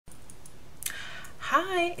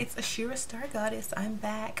Hi, it's Ashira Star Goddess. I'm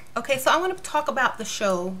back. Okay, so I want to talk about the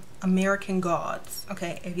show American Gods.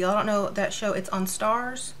 Okay, if y'all don't know that show, it's on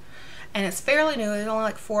Stars and it's fairly new. There's only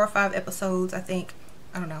like 4 or 5 episodes, I think.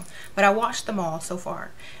 I don't know, but I watched them all so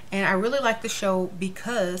far, and I really like the show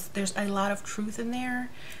because there's a lot of truth in there,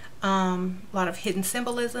 a lot of hidden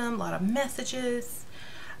symbolism, a lot of messages,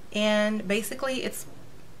 and basically it's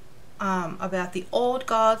about the old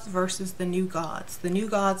gods versus the new gods. The new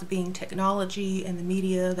gods being technology and the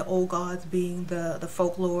media, the old gods being the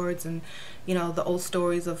folklores and, you know, the old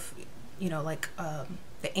stories of, you know, like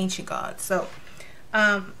the ancient gods. So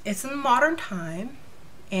it's in modern time,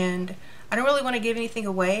 and I don't really want to give anything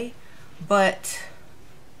away, but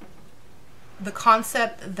the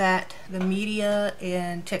concept that the media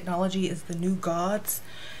and technology is the new gods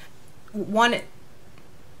wanted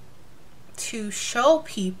to show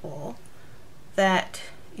people that,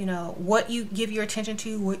 you know, what you give your attention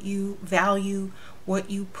to, what you value, what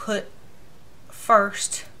you put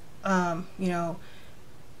first, you know,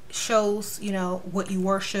 shows, you know, what you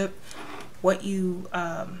worship, what you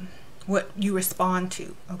respond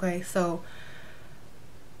to. Okay, so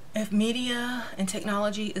if media and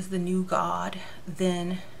technology is the new god,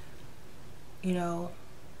 then, you know,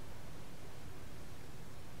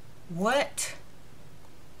 what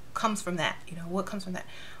comes from that? You know, what comes from that?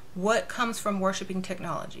 What comes from worshiping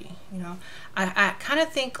technology? You know, I kind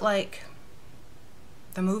of think like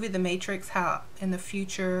the movie The Matrix, how in the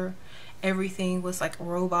future everything was like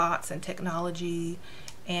robots and technology,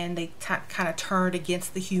 and they kind of turned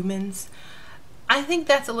against the humans. I think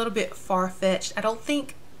that's a little bit far-fetched. I don't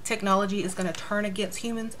think technology is going to turn against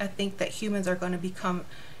humans. I think that humans are going to become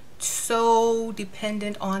so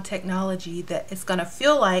dependent on technology that it's going to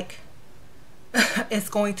feel like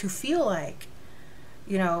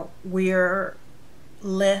you know, we're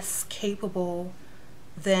less capable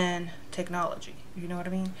than technology. You know what I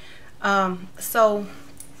mean? So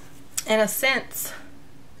in a sense,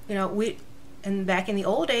 you know, back in the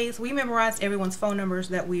old days, we memorized everyone's phone numbers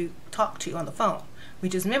that we talked to on the phone. We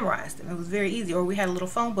just memorized them. It was very easy. Or we had a little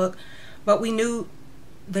phone book, but we knew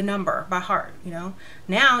the number by heart. You know,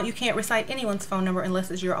 now you can't recite anyone's phone number unless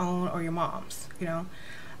it's your own or your mom's. You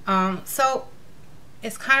know, so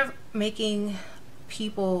it's kind of making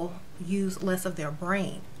people use less of their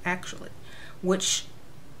brain, actually, which,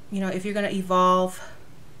 you know, if you're going to evolve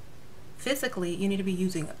physically, you need to be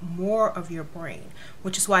using more of your brain,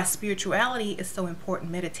 which is why spirituality is so important,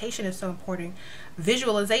 meditation is so important,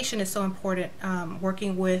 visualization is so important,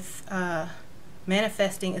 working with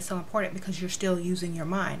manifesting is so important, because you're still using your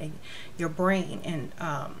mind and your brain and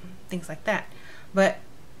things like that. But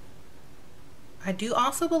I do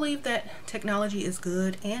also believe that technology is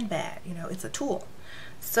good and bad. You know, it's a tool.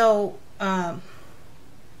 So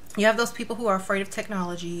you have those people who are afraid of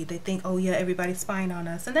technology. They think, oh yeah, everybody's spying on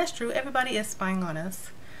us. And that's true. Everybody is spying on us.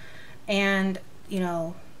 And, you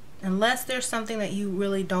know, unless there's something that you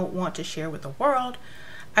really don't want to share with the world,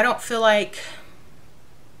 I don't feel like,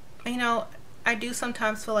 you know, I do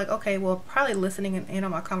sometimes feel like, okay, well, probably listening in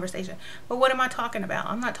on my conversation, but what am I talking about?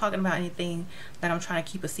 I'm not talking about anything that I'm trying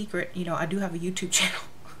to keep a secret. You know, I do have a YouTube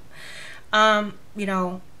channel. You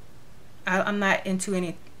know, I'm not into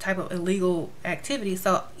any type of illegal activity.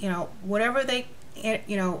 So, you know, whatever they,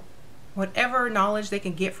 you know, whatever knowledge they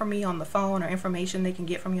can get from me on the phone or information they can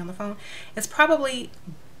get from me on the phone, it's probably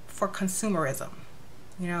for consumerism.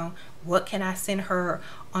 You know, what can I send her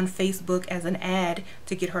on Facebook as an ad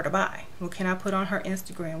to get her to buy? What can I put on her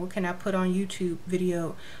Instagram? What can I put on YouTube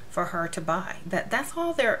video for her to buy? That's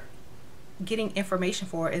all they're getting information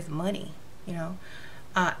for, is money. You know,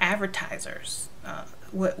 advertisers,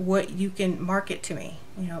 what you can market to me.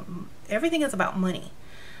 You know, everything is about money.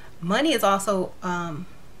 Money is also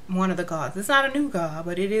one of the gods. It's not a new god,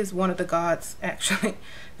 but it is one of the gods, actually,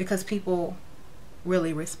 because people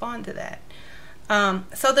really respond to that.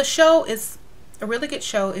 So the show is a really good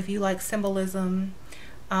show if you like symbolism.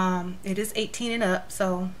 It is 18 and up,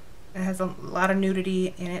 so it has a lot of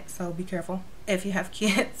nudity in it, so be careful if you have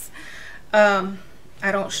kids. I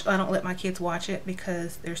don't let my kids watch it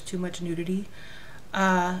because there's too much nudity.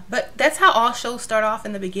 But that's how all shows start off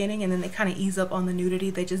in the beginning, and then they kind of ease up on the nudity.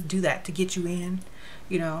 They just do that to get you in,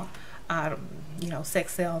 you know. You know,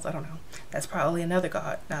 sex sells. I don't know. That's probably another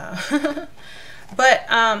god. But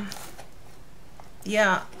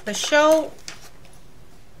yeah, the show,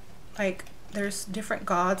 like, there's different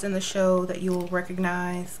gods in the show that you'll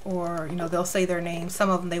recognize, or, you know, they'll say their name. Some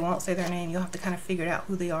of them they won't say their name. You'll have to kind of figure out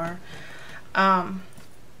who they are.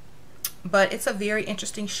 But it's a very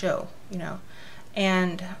interesting show, you know,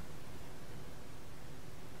 and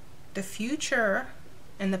the future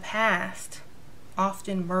and the past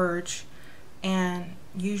often merge and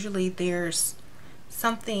usually there's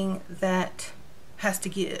something that has to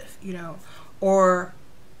give, you know, or,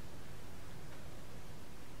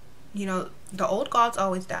 you know, the old gods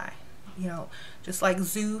always die, you know, just like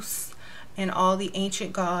Zeus and all the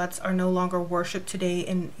ancient gods are no longer worshipped today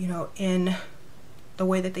in, you know, in the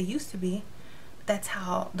way that they used to be. That's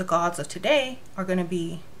how the gods of today are going to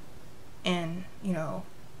be in, you know,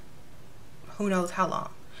 who knows how long.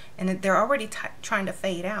 And they're already trying to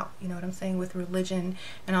fade out, you know what I'm saying, with religion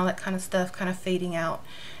and all that kind of stuff kind of fading out.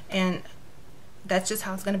 And that's just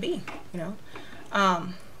how it's going to be, you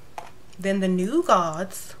know. Then the new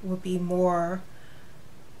gods will be more,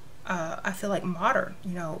 I feel like, modern.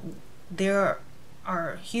 You know, there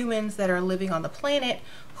are humans that are living on the planet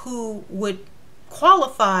who would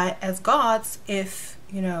qualify as gods if,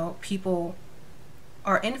 you know, people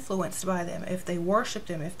are influenced by them, if they worship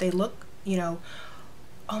them, if they look, you know,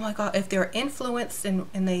 oh my God, if they're influenced and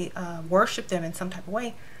they worship them in some type of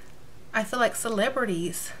way. I feel like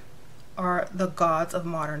celebrities are the gods of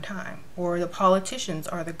modern time, or the politicians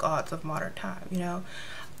are the gods of modern time, you know,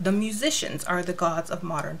 the musicians are the gods of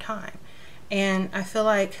modern time. And I feel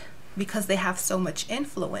like because they have so much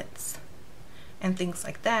influence and things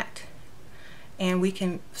like that, and we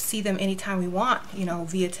can see them anytime we want, you know,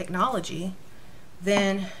 via technology,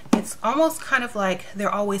 then it's almost kind of like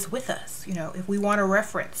they're always with us. You know, if we want a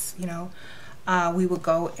reference, you know, we would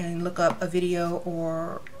go and look up a video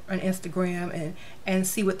or an Instagram and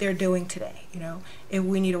see what they're doing today, you know, if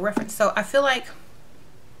we need a reference. So I feel like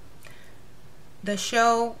the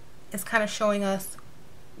show is kind of showing us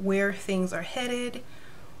where things are headed,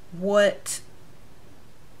 what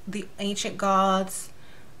the ancient gods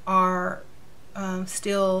are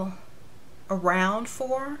still around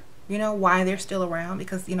for, you know, why they're still around,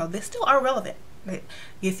 because, you know, they still are relevant.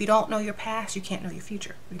 If you don't know your past, you can't know your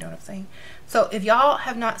future. You know what I'm saying? So if y'all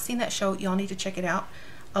have not seen that show, y'all need to check it out.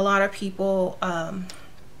 A lot of people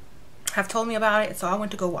have told me about it, so I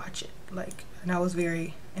went to go watch it, like, and I was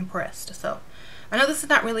very impressed. So I know this is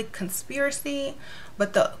not really conspiracy,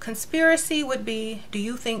 but the conspiracy would be, do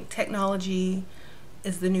you think technology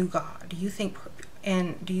is the new god? Do you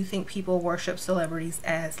think people worship celebrities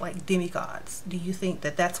as like demigods? Do you think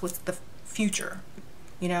that that's what's the future,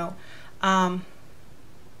 you know?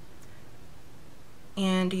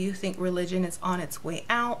 And do you think religion is on its way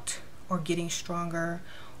out or getting stronger,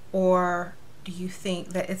 or do you think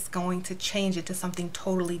that it's going to change it to something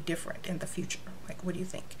totally different in the future? Like, what do you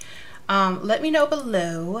think? Let me know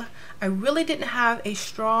below. I really didn't have a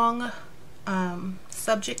strong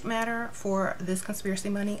subject matter for this conspiracy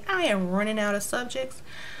money. I am running out of subjects.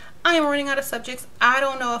 I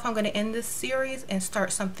don't know if I'm going to end this series and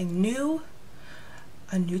start something new,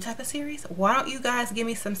 a new type of series. Why don't you guys give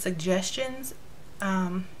me some suggestions?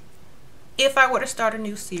 If I were to start a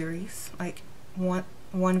new series, like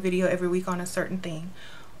one video every week on a certain thing,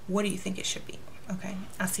 what do you think it should be? Okay,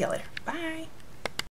 I'll see y'all later. Bye.